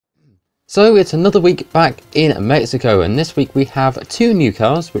So it's another week back in Mexico, and this week we have two new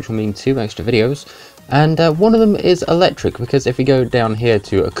cars, which will mean 2 extra videos, and one of them is electric, because if we go down here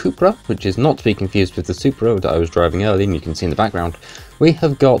to a Cupra, which is not to be confused with the Supra that I was driving earlier and you can see in the background, we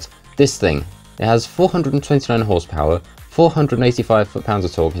have got this thing. It has 429 horsepower, 485 foot-pounds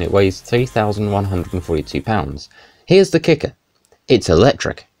of torque, and it weighs 3,142 pounds. Here's the kicker. It's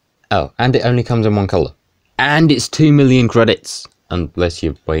electric. Oh, and it only comes in one colour. And it's 2 million credits. Unless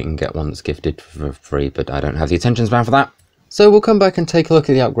you wait and get one that's gifted for free, but I don't have the attention span for that. So we'll come back and take a look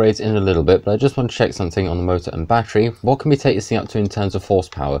at the upgrades in a little bit, but I just want to check something on the motor and battery. What can we take this thing up to in terms of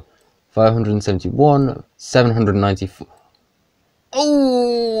horsepower? 571, 794...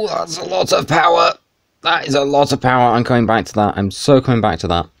 Oh, that's a lot of power! That is a lot of power. I'm coming back to that. I'm so coming back to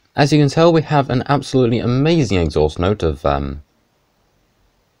that. As you can tell, we have an absolutely amazing exhaust note of,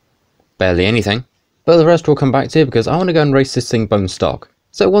 barely anything. But the rest we'll come back to, because I want to go and race this thing bone stock.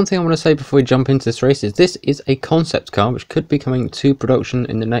 So one thing I want to say before we jump into this race is this is a concept car which could be coming to production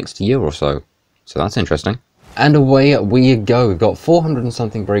in the next year or so. So that's interesting. And away we go. We've got 400 and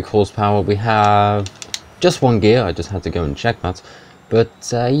something brake horsepower. We have just one gear. I just had to go and check that.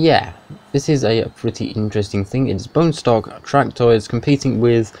 But yeah, this is a pretty interesting thing. It's bone stock track toys competing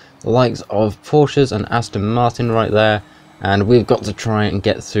with the likes of Porsches and Aston Martin right there. And we've got to try and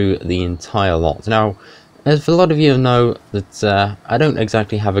get through the entire lot. Now, as a lot of you know, that I don't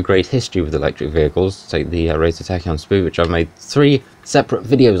exactly have a great history with electric vehicles. Take the Razor Tachyon Spoo, which I've made 3 separate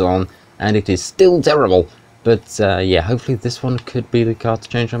videos on, and it is still terrible. But yeah, hopefully this one could be the car to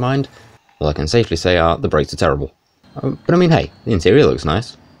change my mind. Well, I can safely say the brakes are terrible. But I mean, hey, the interior looks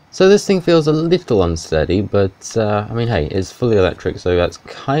nice. So this thing feels a little unsteady, but I mean, hey, it's fully electric, so that's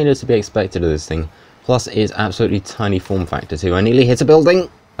kind of to be expected of this thing. Plus, it is absolutely tiny form factor too. I nearly hit a building.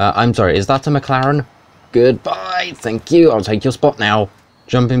 I'm sorry, is that a McLaren? Goodbye, thank you, I'll take your spot now.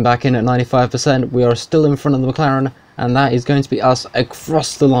 Jumping back in at 95%, we are still in front of the McLaren, and that is going to be us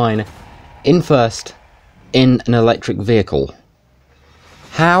across the line, in first, in an electric vehicle.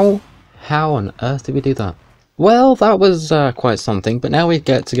 How on earth did we do that? Well, that was quite something, but now we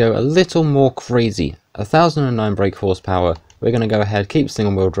get to go a little more crazy. 1009 brake horsepower. We're going to go ahead, keep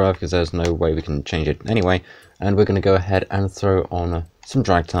single wheel drive because there's no way we can change it anyway. And we're going to go ahead and throw on some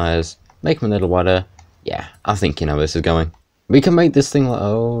drag tyres, make them a little wider. Yeah, I think you know where this is going. We can make this thing like,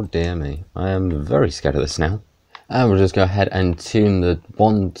 oh dear me, I am very scared of this now. And we'll just go ahead and tune the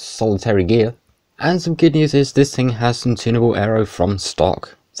one solitary gear. And some good news is this thing has some tunable aero from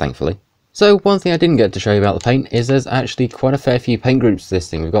stock, thankfully. So one thing I didn't get to show you about the paint is there's actually quite a fair few paint groups to this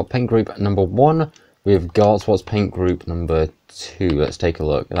thing. We've got paint group number 1. We've got, what's paint group number 2? Let's take a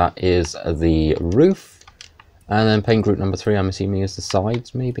look. That is the roof. And then paint group number 3, I'm assuming, is the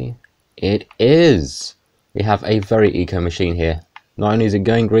sides, maybe? It is! We have a very eco machine here. Not only is it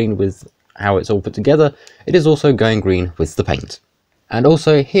going green with how it's all put together, it is also going green with the paint. And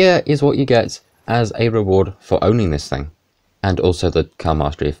also, here is what you get as a reward for owning this thing. And also the car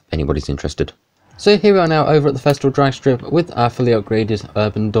mastery, if anybody's interested. So here we are now over at the Festival Drag Strip with our fully upgraded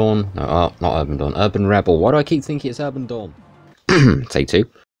Urban Dawn. No, not Urban Dawn, Urban Rebel. Why do I keep thinking it's Urban Dawn? Take 2.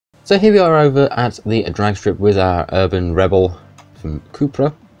 So here we are over at the drag strip with our Urban Rebel from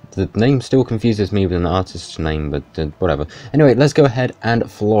Cupra. The name still confuses me with an artist's name, but whatever. Anyway, let's go ahead and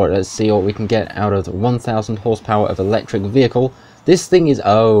floor it. Let's see what we can get out of the 1000 horsepower of electric vehicle. This thing is...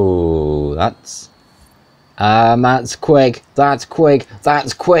 oh, that's quick. That's quick.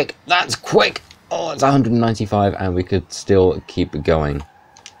 That's quick. That's quick. Oh, it's 195 and we could still keep going.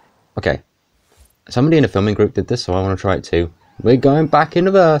 Okay. Somebody in a filming group did this, so I want to try it too. We're going back in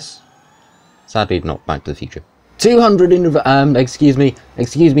reverse. Sadly, not Back to the Future. 200 in reverse. Excuse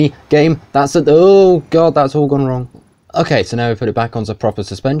me, game. That's it. Oh, God, that's all gone wrong. Okay, so now we put it back onto proper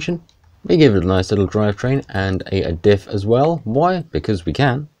suspension. We give it a nice little drivetrain and a diff as well. Why? Because we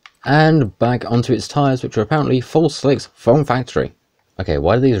can. And back onto its tyres, which are apparently full slicks from factory. Okay,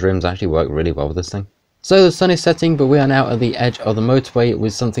 why do these rims actually work really well with this thing? So the sun is setting, but we are now at the edge of the motorway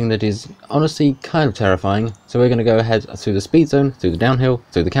with something that is honestly kind of terrifying. So we're going to go ahead through the speed zone, through the downhill,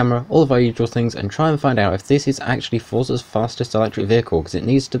 through the camera, all of our usual things, and try and find out if this is actually Forza's fastest electric vehicle, because it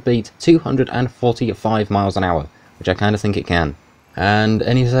needs to beat 245 miles an hour, which I kind of think it can. And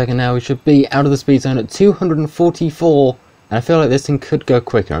any second now we should be out of the speed zone at 244, and I feel like this thing could go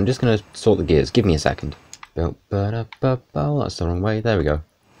quicker. I'm just going to sort the gears. Give me a second. Oh, that's the wrong way. There we go.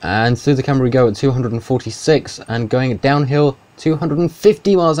 And through the camera we go at 246, and going downhill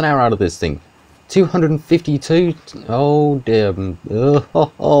 250 miles an hour out of this thing. 252. Oh dear.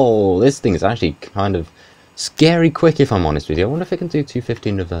 Oh, this thing is actually kind of scary quick, if I'm honest with you. I wonder if it can do 250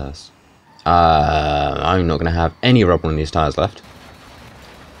 in reverse. I'm not going to have any rubber on these tyres left.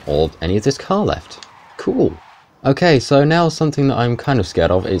 or any of this car left. Cool. Okay, so now something that I'm kind of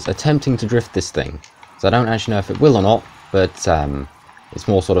scared of is attempting to drift this thing. So I don't actually know if it will or not, but it's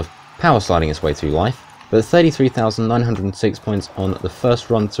more sort of power sliding its way through life. But 33,906 points on the first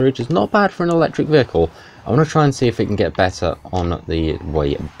run through, which is not bad for an electric vehicle. I want to try and see if it can get better on the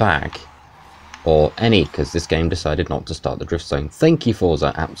way back. Or any, because this game decided not to start the drift zone. Thank you,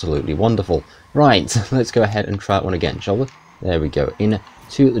 Forza, absolutely wonderful. Right, let's go ahead and try it one again, shall we? There we go,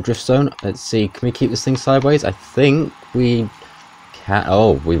 into the drift zone. Let's see, can we keep this thing sideways? I think we can.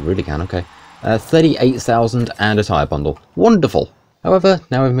 Oh, we really can, okay. 38,000 and a tyre bundle. Wonderful. However,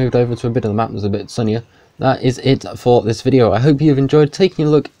 now we've moved over to a bit of the map that's a bit sunnier. That is it for this video. I hope you've enjoyed taking a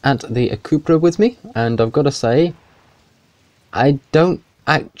look at the Cupra with me, and I've got to say, I don't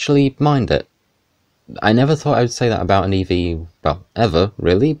actually mind it. I never thought I would say that about an EV, well, ever,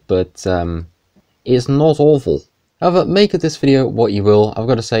 really, but it's not awful. However, make of this video what you will. I've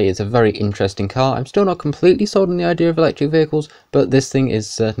got to say it's a very interesting car. I'm still not completely sold on the idea of electric vehicles, but this thing is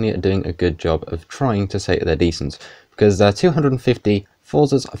certainly doing a good job of trying to say they're decent. Because 250,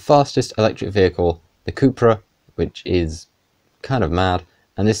 Forza's fastest electric vehicle, the Cupra, which is kind of mad,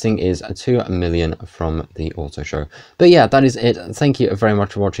 and this thing is 2 million from the Autoshow. But yeah, that is it. Thank you very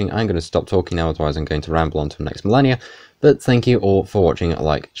much for watching. I'm going to stop talking now, otherwise I'm going to ramble on to the next millennia. But thank you all for watching.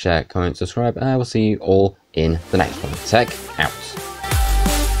 Like, share, comment, subscribe, and I will see you all in the next one. Tech out.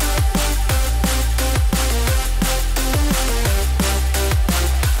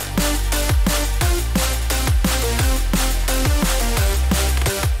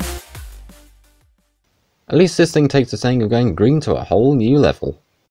 At least this thing takes the saying of going green to a whole new level.